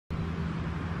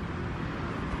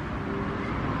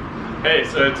Hey,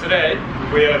 so today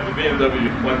we have the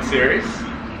BMW 1 Series,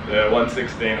 the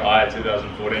 116i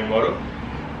 2014 model.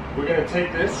 We're going to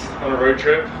take this on a road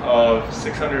trip of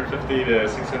 650 to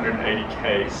 680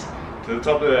 k's to the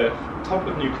top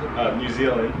of New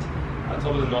Zealand,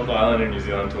 top of the North Island in New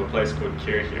Zealand, to a place called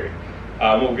Kirikiri.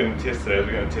 What we're going to test today is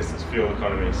we're going to test its fuel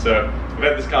economy. So we've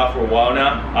had this car for a while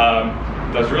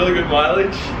now. Does really good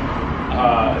mileage,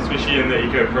 especially in the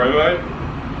Eco Pro mode,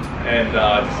 and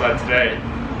decided today,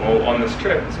 well, on this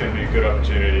trip, it's going to be a good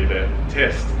opportunity to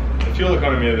test the fuel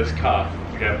economy of this car.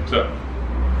 Okay,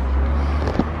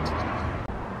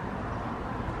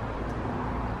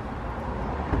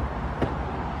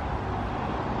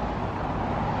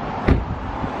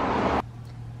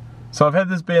 So I've had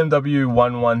this BMW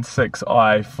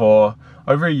 116i for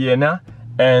over a year now,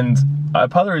 and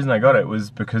part of the reason I got it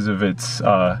was because of its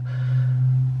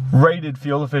rated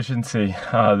fuel efficiency,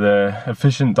 the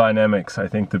efficient dynamics. I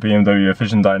think the BMW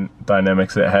efficient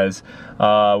dynamics it has,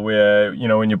 where, you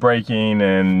know, when you're braking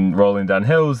and rolling down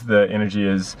hills, the energy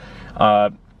is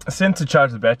sent to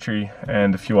charge the battery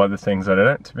and a few other things that I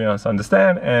don't, to be honest,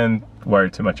 understand and worry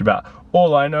too much about.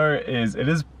 All I know is it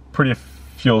is pretty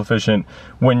fuel efficient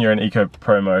when you're in Eco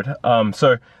Pro mode.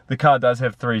 So the car does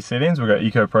have 3 settings. We've got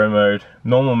Eco Pro mode,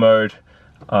 normal mode,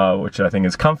 which I think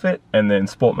is comfort, and then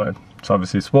sport mode. So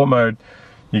obviously sport mode,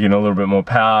 you get a little bit more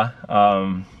power,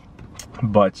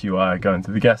 but you are going to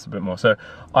the gas a bit more. So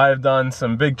I've done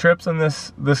some big trips on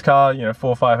this car, you know,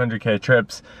 400 or 500k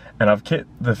trips, and I've kept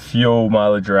the fuel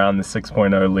mileage around the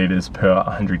 6.0 liters per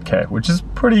 100k, which is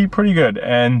pretty good,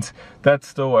 and that's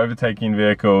still overtaking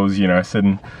vehicles, you know,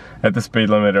 sitting at the speed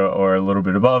limit or a little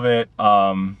bit above it.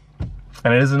 And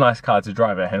it is a nice car to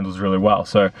drive. It handles really well.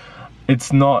 So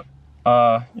it's not,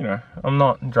 you know, I'm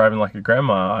not driving like a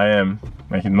grandma. I am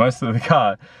making the most of the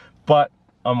car, but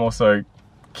I'm also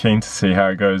keen to see how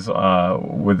it goes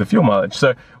with the fuel mileage.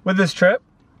 So with this trip,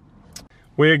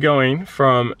 we're going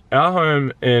from our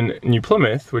home in New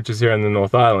Plymouth, which is here in the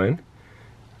North Island.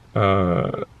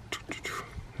 There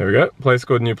we go, place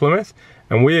called New Plymouth,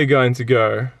 and we are going to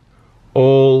go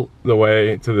all the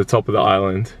way to the top of the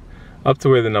island, up to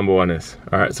where the number 1 is.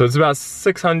 Alright, so it's about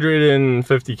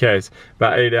 650 k's,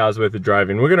 about 8 hours worth of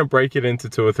driving. We're going to break it into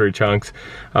 2 or 3 chunks.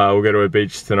 We'll go to a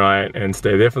beach tonight and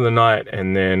stay there for the night,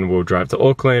 and then we'll drive to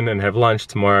Auckland and have lunch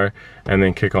tomorrow, and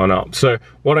then kick on up. So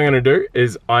what I'm going to do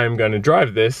is I'm going to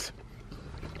drive this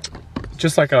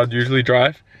just like I'd usually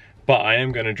drive, but I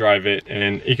am going to drive it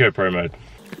in Eco Pro mode.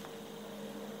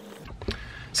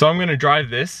 So I'm going to drive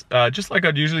this just like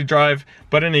I'd usually drive,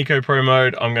 but in Eco Pro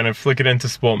mode. I'm going to flick it into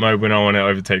sport mode when I want to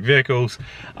overtake vehicles,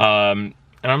 and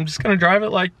I'm just going to drive it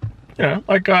like, you know,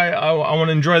 like I want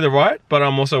to enjoy the ride, but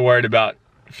I'm also worried about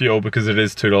fuel because it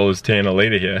is $2.10 a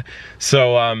litre here.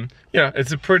 So you know,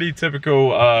 it's a pretty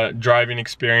typical driving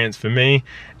experience for me,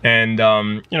 and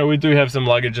you know, we do have some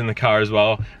luggage in the car as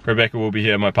well. Rebecca will be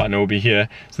here, my partner will be here,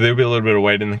 so there'll be a little bit of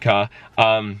weight in the car,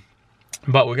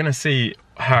 but we're going to see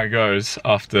how it goes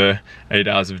after 8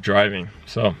 hours of driving.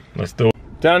 So let's do it.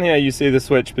 Down here you see the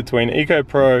switch between Eco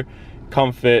Pro,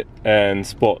 Comfort and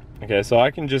Sport. Okay, so I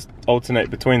can just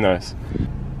alternate between those.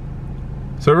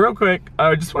 So real quick,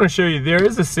 I just want to show you, there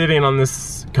is a setting on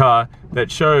this car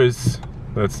that shows,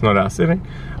 that's not our setting,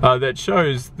 that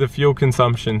shows the fuel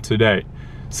consumption to date.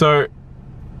 So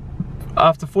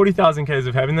after 40,000 k's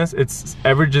of having this, it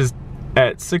averages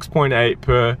at 6.8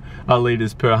 per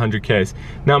liters per 100 k's.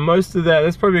 Now most of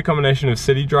that's probably a combination of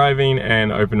city driving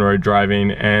and open road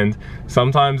driving, and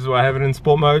sometimes I have it in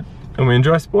sport mode and we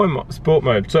enjoy sport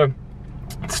mode. So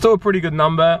it's still a pretty good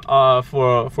number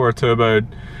for a turbo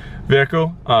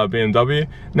vehicle, BMW.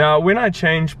 Now when I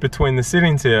change between the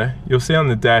settings here, you'll see on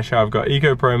the dash how I've got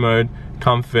Eco Pro mode,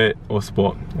 Comfort or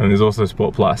Sport, and there's also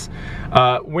Sport Plus.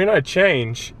 When I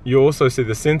change, you'll also see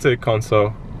the center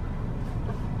console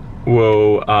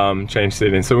will change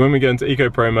settings. So when we go into Eco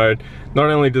Pro mode,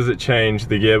 not only does it change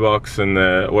the gearbox and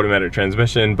the automatic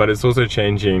transmission, but it's also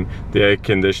changing the air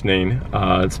conditioning.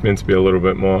 It's meant to be a little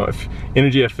bit more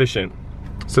energy efficient.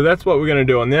 So that's what we're going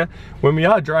to do on there. When we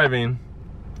are driving,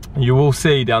 you will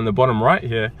see down the bottom right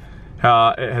here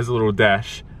how it has a little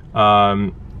dash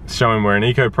showing we're in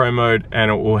Eco Pro mode, and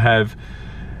it will have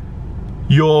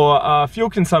your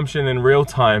fuel consumption in real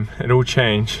time. It'll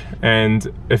change,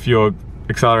 and if you're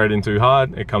accelerating too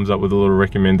hard, it comes up with a little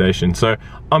recommendation. So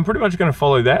I'm pretty much going to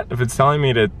follow that. If it's telling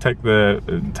me to take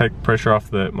pressure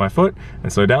off my foot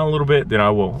and slow down a little bit, then I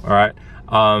will. All right.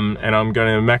 And I'm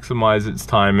going to maximize its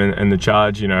time and the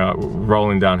charge, you know,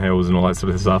 rolling down hills and all that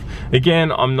sort of stuff.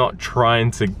 Again, I'm not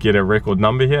trying to get a record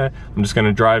number here. I'm just going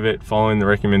to drive it, following the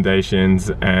recommendations,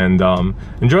 and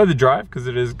enjoy the drive, because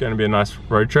it is going to be a nice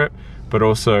road trip. but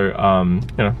also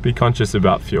you know, be conscious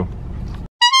about fuel.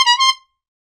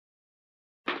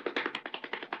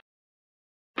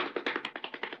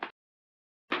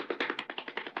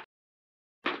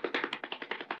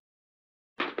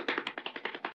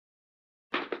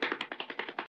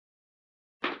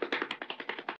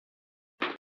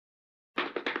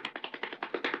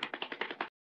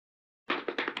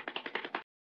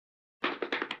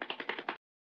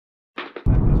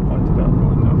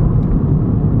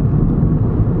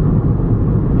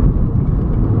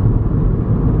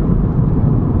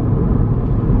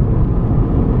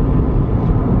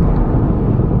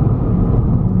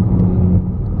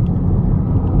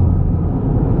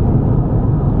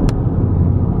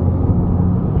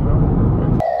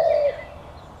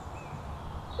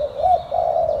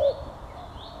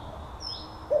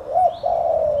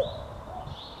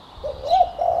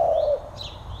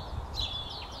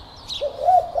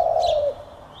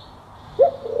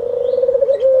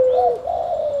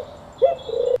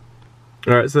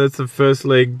 Alright, so that's the first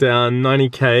leg down, 90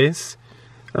 Ks.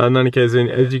 90 Ks in.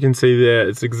 As you can see there,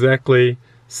 it's exactly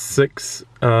 6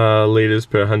 litres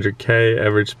per 100k,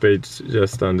 average speed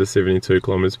just under 72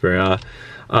 kilometers per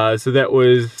hour. So that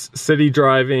was city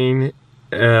driving,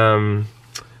 peak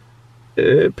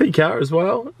hour as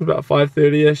well, about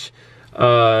 5:30ish.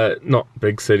 Not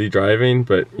big city driving,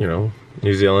 but you know,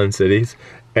 New Zealand cities.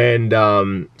 And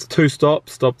 2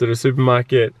 stops, stopped at a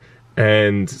supermarket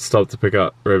and stopped to pick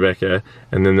up Rebecca,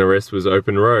 and then the rest was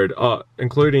open road,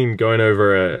 including going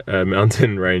over a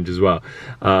mountain range as well,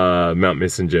 Mount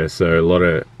Messenger. So a lot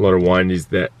of windies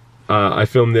that I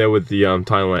filmed there with the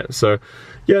time lapse. So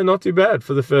yeah, not too bad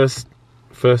for the first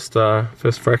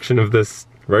fraction of this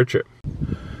road trip.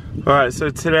 All right, so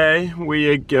today we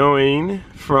are going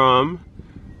from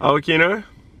Awakino,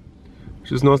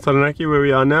 which is North Taranaki, where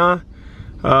we are now.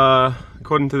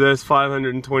 According to this,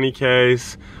 520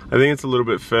 Ks. I think it's a little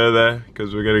bit further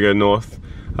because we're gonna go north,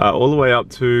 all the way up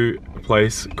to a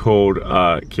place called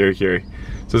Kirikiri.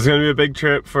 So it's gonna be a big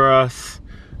trip for us.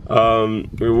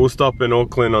 We will stop in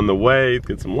Auckland on the way,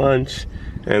 get some lunch,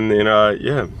 and then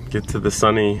yeah, get to the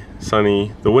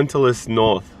the winterless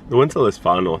north, the winterless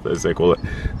far north as they call it.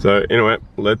 So anyway,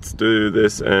 let's do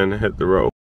this and hit the road.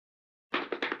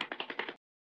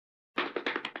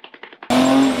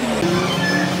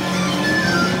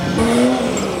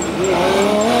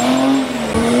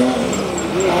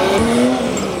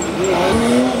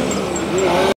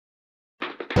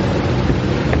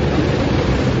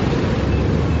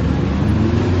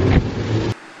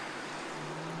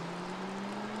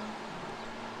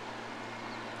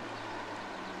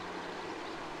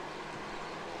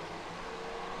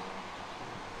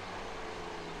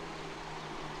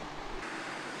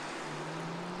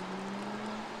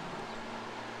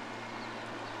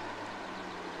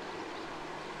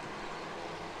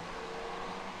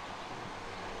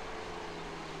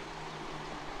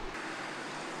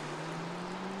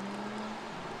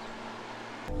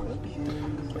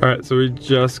 Alright, so we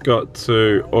just got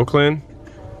to Auckland,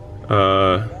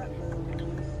 about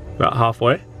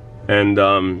halfway, and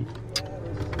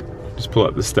just pull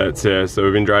up the stats here. So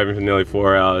we've been driving for nearly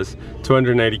 4 hours,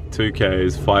 282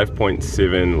 Ks,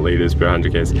 5.7 litres per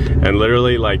 100 Ks, and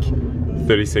literally like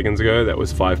 30 seconds ago that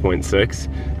was 5.6,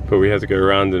 but we had to go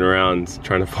around and around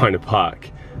trying to find a park,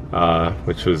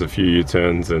 which was a few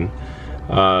U-turns and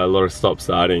a lot of stop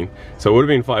starting, so it would have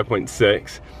been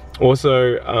 5.6.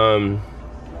 Also,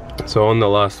 so on the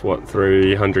last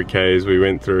 300 Ks we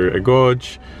went through a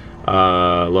gorge,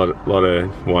 a lot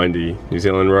of windy New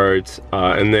Zealand roads,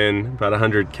 and then about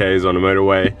 100 Ks on a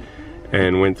motorway,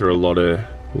 and went through a lot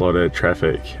of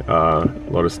traffic, a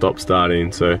lot of stop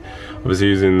starting. So I was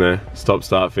using the stop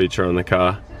start feature on the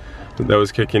car that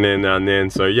was kicking in now and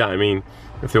then. So yeah, I mean,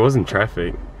 if there wasn't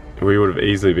traffic, we would have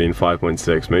easily been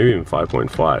 5.6, maybe even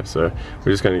 5.5. So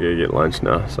we're just gonna go get lunch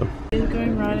now. So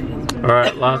all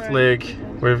right, last leg.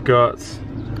 We've got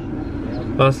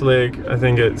last leg. I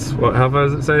think it's what? How far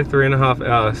does it say? 3.5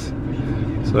 hours.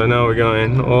 So now we're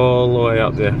going all the way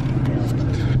up there.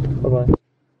 Bye bye.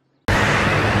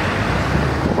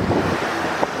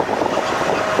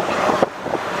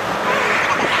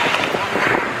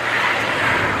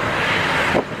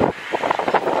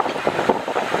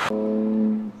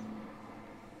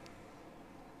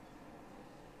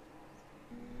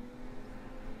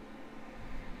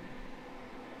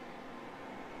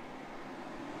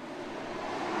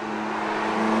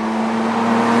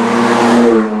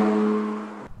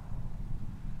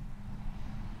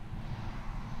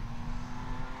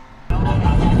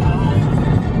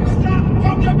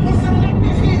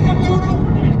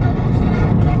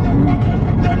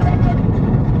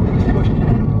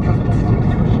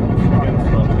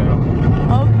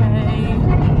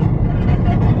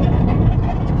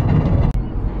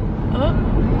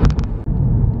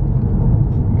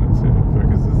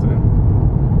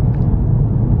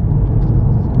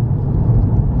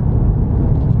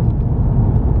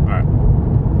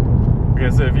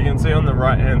 So if you can see on the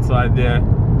right hand side there,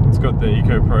 it's got the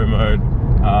Eco Pro mode,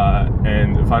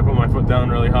 and if I put my foot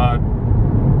down really hard,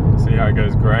 see how it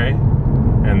goes grey,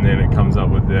 and then it comes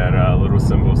up with that little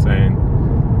symbol saying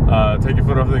take your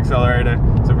foot off the accelerator.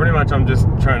 So pretty much I'm just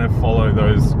trying to follow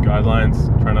those guidelines,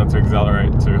 try not to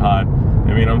accelerate too hard.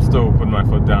 I mean, I'm still putting my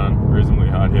foot down reasonably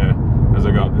hard here as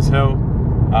I go up this hill,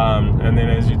 and then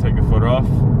as you take the foot off,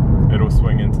 it'll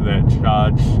swing into that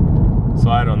charge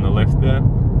side on the left there.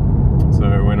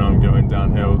 So when I'm going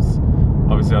down hills,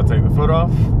 obviously I'll take the foot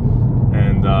off,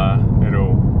 and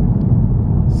it'll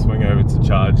swing over to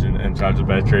charge and charge the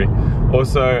battery.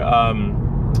 Also,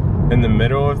 in the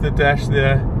middle of the dash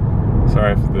there,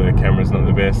 sorry if the camera's not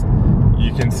the best,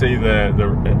 you can see the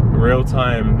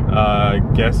real-time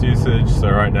gas usage. So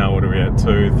right now, what are we at?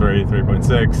 2, 3,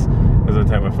 3.6. As I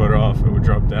take my foot off, it will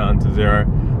drop down to 0.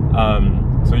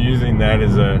 So using that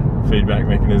as a feedback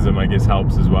mechanism, I guess,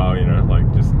 helps as well, you know,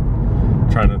 like just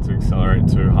try not to accelerate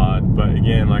too hard. But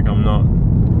again, like, I'm not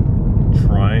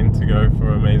trying to go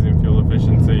for amazing fuel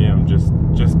efficiency. I'm just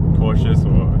cautious,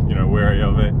 or, you know, wary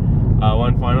of it.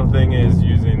 One final thing is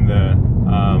using the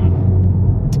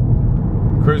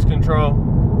cruise control.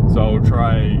 So I'll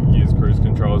try use cruise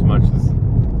control as much as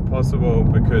possible,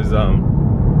 because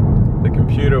the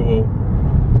computer will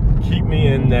keep me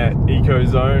in that eco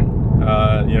zone.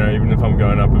 You know, even if I'm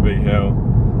going up a big hill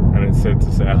and it's set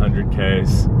to say 100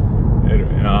 k's,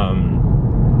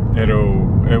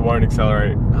 it won't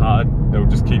accelerate hard. It'll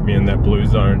just keep me in that blue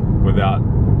zone without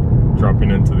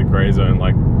dropping into the grey zone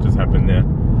like just happened there.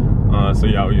 So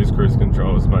yeah, I'll use cruise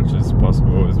control as much as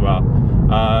possible as well.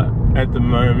 At the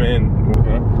moment,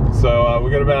 so we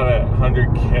got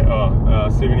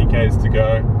about 70 k's to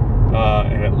go,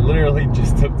 and it literally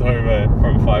just tipped over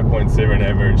from 5.7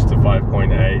 average to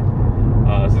 5.8.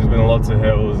 So there's been lots of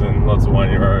hills and lots of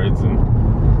windy roads and a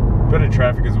bit of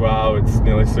traffic as well. It's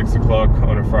nearly 6 o'clock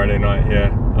on a Friday night here,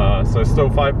 so still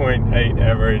 5.8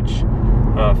 average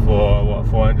for what,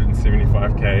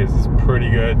 475 k's is pretty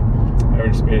good.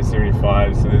 Average speed is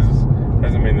 75, so this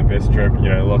hasn't been the best trip. You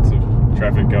know, lots of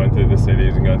traffic going through the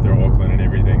cities and going through Auckland and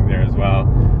everything there as well.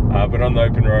 But on the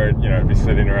open road, you know, it'd be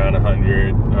sitting around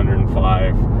 100,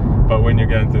 105. But when you're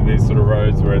going through these sort of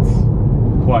roads where it's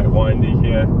quite windy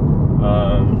here,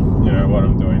 you know, what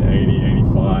I'm doing, 80,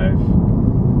 85,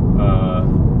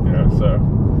 you know, so.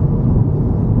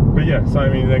 But yeah, so I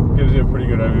mean, that gives you a pretty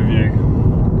good overview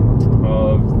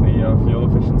of the fuel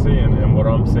efficiency and what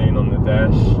I'm seeing on the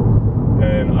dash.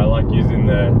 And I like using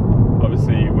the,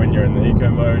 obviously when you're in the eco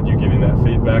mode, you're getting that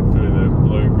feedback through the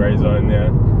blue grey zone there,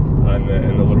 and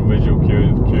the little visual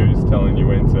cues telling you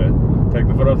when to take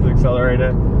the foot off the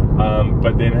accelerator.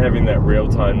 But then having that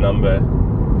real-time number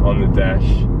on the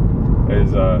dash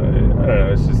is, I don't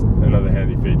know, it's just another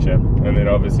handy feature. And then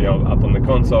obviously up on the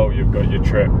console, you've got your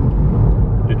trip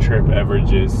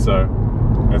averages, so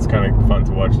that's kind of fun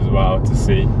to watch as well, to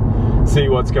see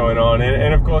what's going on.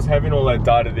 And of course, having all that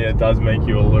data there does make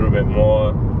you a little bit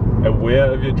more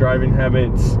aware of your driving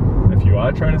habits if you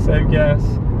are trying to save gas.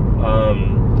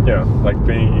 You know, like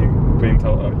being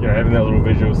told, you know, having that little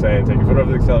visual saying take your foot off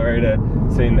the accelerator,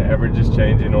 seeing the averages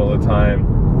changing all the time.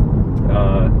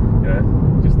 You know,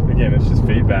 just again, it's just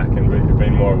feedback and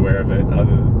being more aware of it.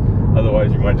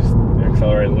 Otherwise, you might just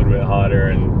accelerate a little bit harder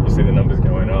and you see the numbers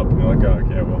going up and you're like, oh,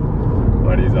 okay, well,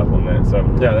 might ease up on that. So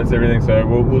yeah, that's everything. So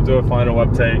we'll do a final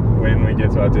update when we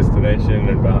get to our destination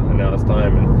in about an hour's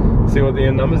time and see what the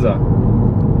end numbers are.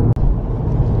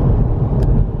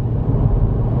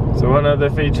 So one other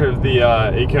feature of the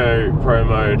Eco Pro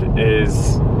mode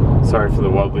is, sorry for the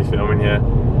wobbly filming here,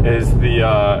 is the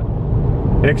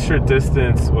extra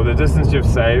distance, or the distance you've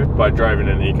saved by driving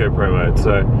in Eco Pro mode.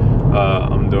 So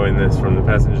I'm doing this from the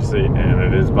passenger seat and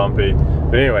it is bumpy.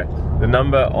 But anyway, the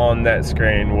number on that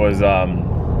screen was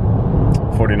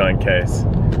 49 k's,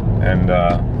 and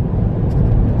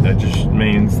that just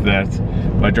means that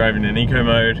by driving in Eco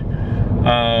mode,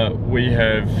 we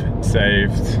have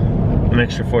saved an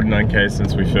extra 49 k's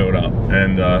since we filled up,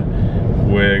 and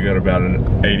we've got about an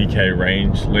 80k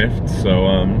range left,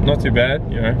 so not too bad,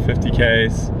 you know, 50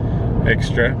 k's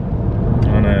extra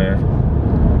on a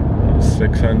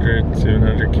 600,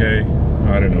 700k.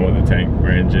 I don't know what the tank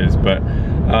range is, but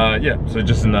yeah, so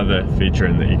just another feature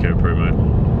in the Eco Pro mode.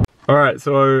 Alright,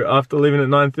 so after leaving at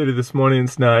 9:30 this morning,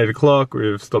 it's now 8 o'clock,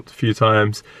 we've stopped a few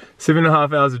times.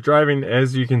 7.5 hours of driving.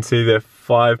 As you can see, they're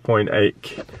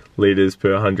 5.8 litres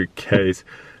per 100 k's.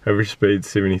 Average speed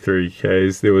 73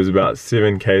 k's. There was about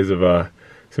 7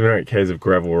 or 8 k's of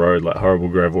gravel road, like horrible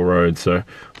gravel road, so I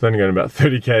was only going about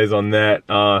 30 k's on that.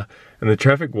 And the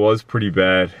traffic was pretty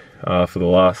bad for the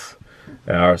last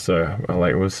hour or so.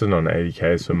 Like, we're sitting on 80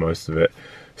 Ks for most of it.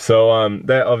 So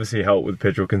that obviously helped with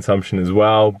petrol consumption as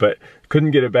well, but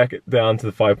couldn't get it back down to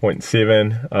the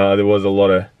 5.7. There was a lot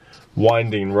of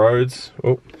winding roads.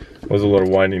 Oh, there was a lot of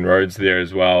winding roads there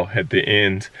as well at the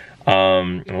end,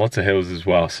 and lots of hills as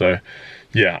well. So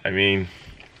yeah, I mean,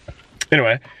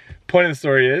 anyway, point of the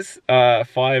story is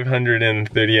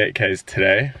 538 Ks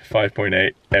today,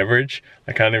 5.8 average.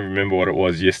 I can't even remember what it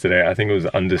was yesterday. I think it was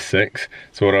under 6.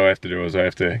 So what I have to do is I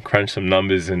have to crunch some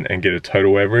numbers and get a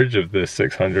total average of the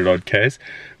 600 odd Ks.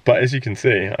 But as you can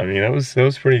see, I mean, that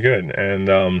was pretty good, and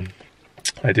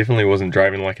I definitely wasn't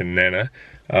driving like a nana.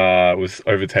 Was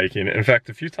overtaking. In fact,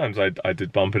 a few times I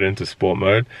did bump it into sport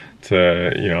mode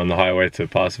to, you know, on the highway to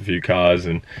pass a few cars,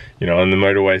 and, you know, on the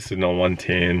motorway sitting on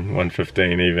 110,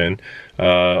 115 even,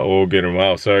 all good and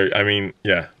well. So, I mean,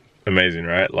 yeah, amazing,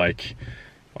 right? Like,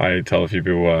 I tell a few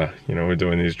people, you know, we're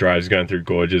doing these drives going through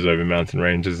gorges over mountain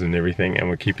ranges and everything, and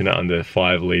we're keeping it under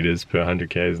 5 liters per 100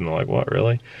 Ks, and they're like, what,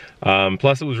 really?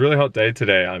 Plus it was a really hot day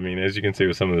today. I mean, as you can see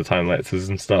with some of the time lapses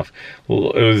and stuff,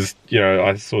 well, it was, you know,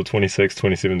 I saw 26,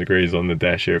 27 degrees on the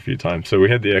dash here a few times. So we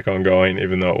had the aircon going,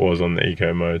 even though it was on the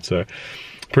eco mode. So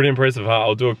pretty impressive.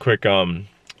 I'll do a quick,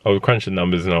 I'll crunch the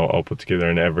numbers and I'll put together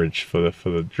an average for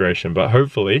the duration. But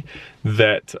hopefully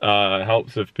that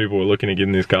helps if people are looking to get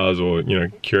in these cars, or, you know,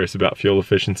 curious about fuel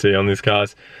efficiency on these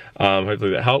cars.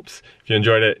 Hopefully that helps. If you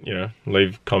enjoyed it, you know,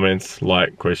 leave comments,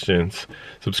 like, questions,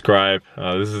 subscribe.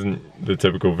 This isn't the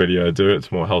typical video I do.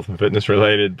 It's more health and fitness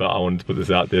related, but I wanted to put this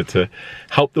out there to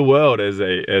help the world,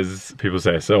 as people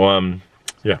say. So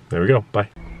yeah, there we go. Bye.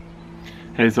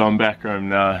 Hey, so I'm back home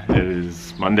now. It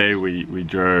is Monday. We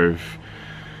drove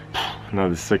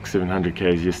another 600-700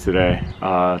 Ks yesterday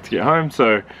to get home,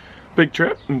 so big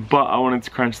trip, but I wanted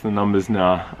to crunch the numbers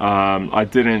now. I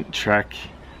didn't track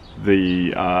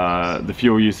the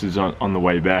fuel usage on the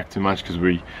way back too much, because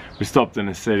we stopped in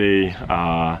a city.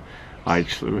 I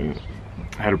actually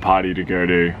had a party to go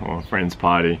to, or a friend's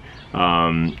party,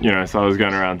 you know, so I was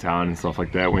going around town and stuff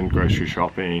like that, went grocery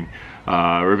shopping.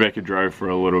 Rebecca drove for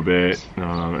a little bit.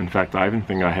 In fact, I even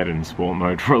think I had it in sport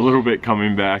mode for a little bit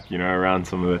coming back, you know, around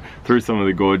through some of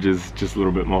the gorges, just a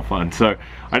little bit more fun. So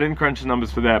I didn't crunch the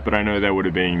numbers for that, but I know that would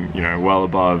have been, you know, well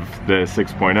above the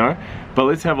 6.0. But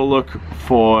let's have a look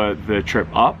for the trip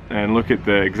up and look at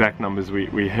the exact numbers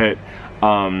we hit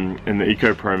in the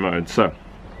Eco Pro mode. So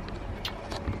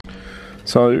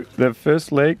the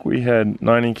first leg we had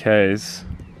 90 Ks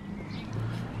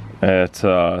at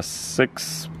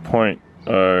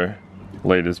 6.0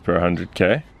 liters per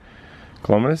 100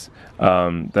 kilometers.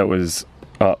 That was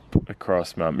up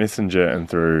across Mount Messenger and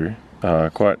through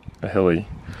quite a hilly,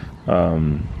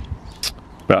 about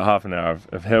half an hour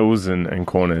of hills and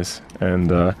corners, and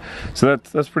so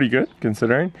that's pretty good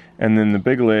considering. And then the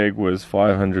big leg was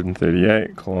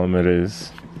 538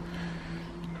 kilometers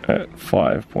at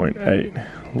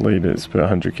 5.8 liters per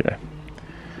 100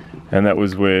 and that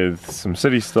was with some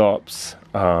city stops.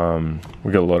 We got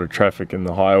a lot of traffic in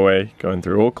the highway going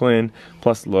through Auckland,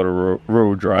 plus a lot of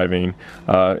rural driving.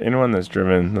 Anyone that's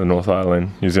driven the North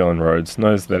Island, New Zealand roads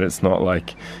knows that it's not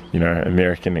like, you know,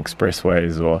 American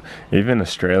expressways or even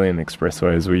Australian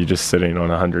expressways where you're just sitting on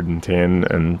 110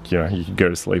 and, you know, you can go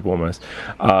to sleep almost.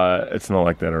 It's not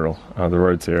like that at all. The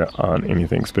roads here aren't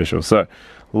anything special. So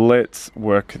let's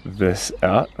work this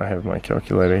out. I have my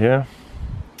calculator here.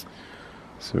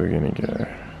 So we're gonna go.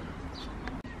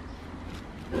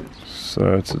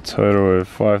 So it's a total of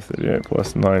 538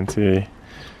 plus 90,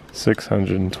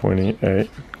 628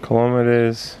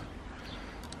 kilometers.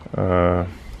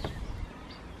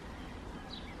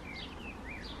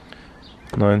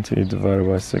 90 divided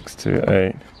by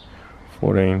 628,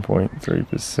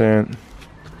 14.3%.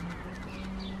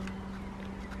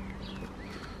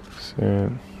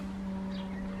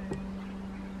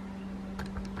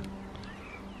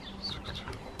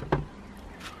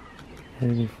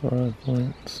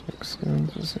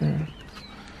 85.67%.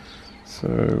 So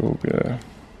we'll go.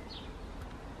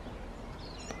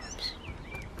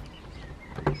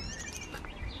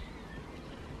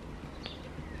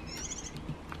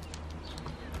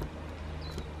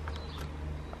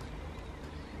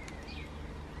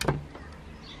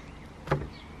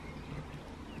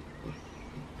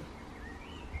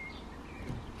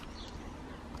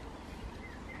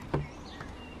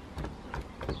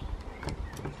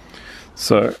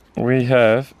 So we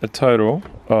have a total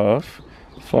of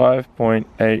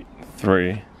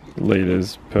 5.83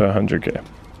 liters per 100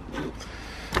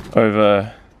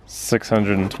 over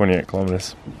 628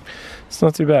 kilometers. It's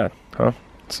not too bad, huh?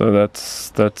 So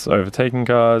that's overtaking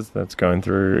cars, that's going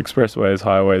through expressways,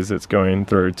 highways, that's going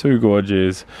through 2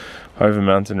 gorges, over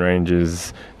mountain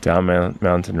ranges, down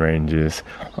mountain ranges,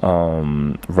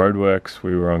 roadworks.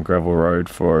 We were on gravel road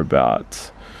for about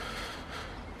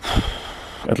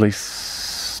at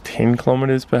least 10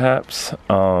 kilometers perhaps.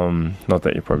 Not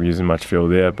that you're probably using much fuel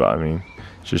there, but I mean,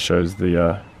 it just shows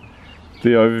the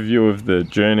overview of the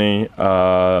journey.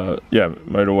 Yeah,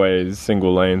 motorways,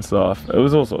 single lane stuff, it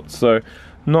was all sorts. So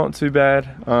not too bad.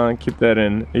 Keep that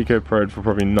in Eco Prod for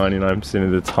probably 99%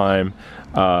 of the time.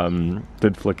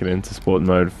 Did flick it into sport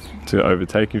mode to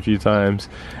overtake a few times,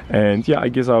 and yeah, I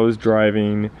guess I was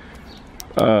driving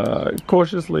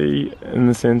cautiously in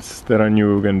the sense that I knew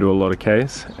we were going to do a lot of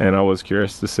Ks, and I was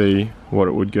curious to see what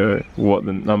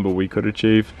the number we could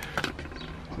achieve.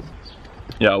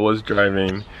 Yeah, I was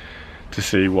driving to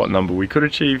see what number we could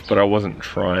achieve, but I wasn't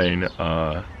trying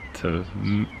to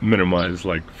minimize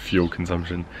like fuel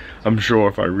consumption. I'm sure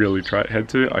if I really had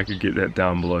to, I could get that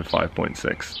down below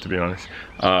 5.6, to be honest.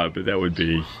 But that would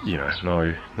be, you know,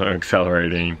 no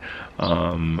accelerating,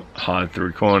 hard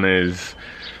through corners,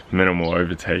 minimal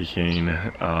overtaking,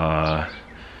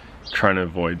 trying to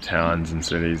avoid towns and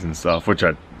cities and stuff, which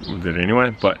I did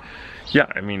anyway. But yeah,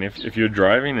 I mean, if you're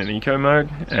driving in eco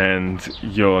mode and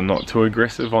you're not too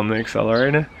aggressive on the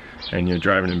accelerator and you're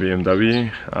driving a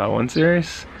BMW 1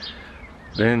 Series,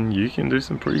 then you can do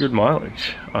some pretty good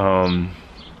mileage.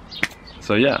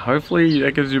 So yeah, hopefully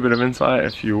that gives you a bit of insight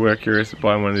if you were curious to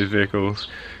buy one of these vehicles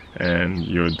and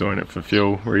you're doing it for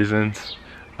fuel reasons.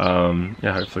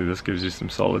 Yeah, hopefully this gives you some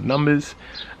solid numbers.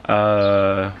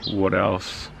 What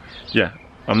else? Yeah,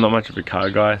 I'm not much of a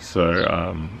car guy, so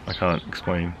I can't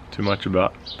explain too much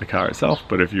about the car itself,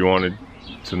 but if you wanted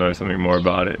to know something more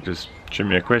about it, just shoot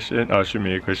me a question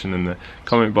in the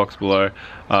comment box below.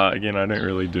 Again, I don't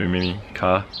really do many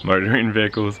car motoring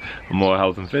vehicles, I'm more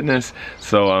health and fitness,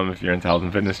 so if you're into health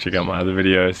and fitness, check out my other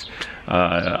videos.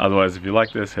 Otherwise, if you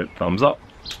like this, hit thumbs up,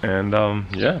 and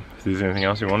yeah, if there's anything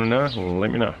else you want to know,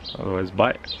 let me know. Otherwise,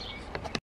 bye.